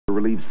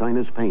relieves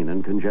sinus pain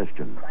and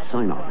congestion.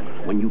 Sign-on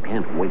when you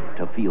can't wait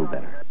to feel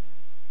better.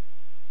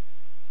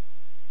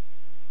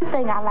 The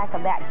thing I like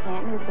about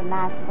Canton is a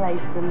nice place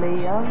to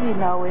live. You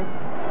know, it's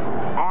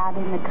out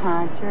in the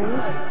country.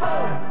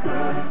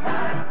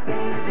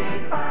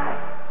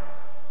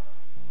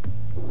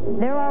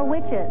 There are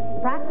witches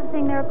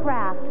practicing their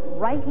craft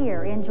right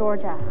here in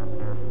Georgia.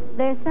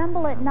 They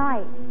assemble at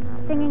night,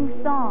 singing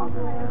songs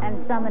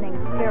and summoning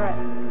spirits.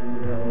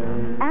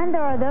 And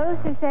there are those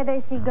who say they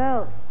see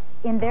ghosts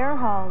in their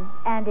home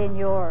and in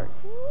yours.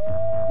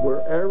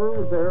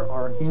 Wherever there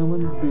are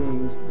human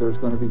beings, there's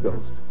going to be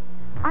ghosts.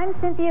 I'm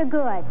Cynthia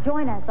Good.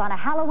 Join us on a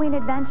Halloween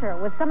adventure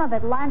with some of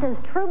Atlanta's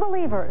true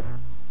believers.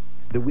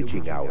 The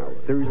Witching Hour,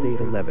 Thursday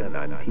at 11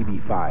 on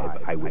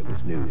TV-5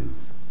 Eyewitness News.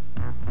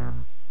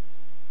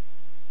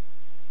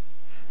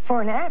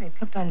 For an addict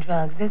hooked on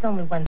drugs, there's only one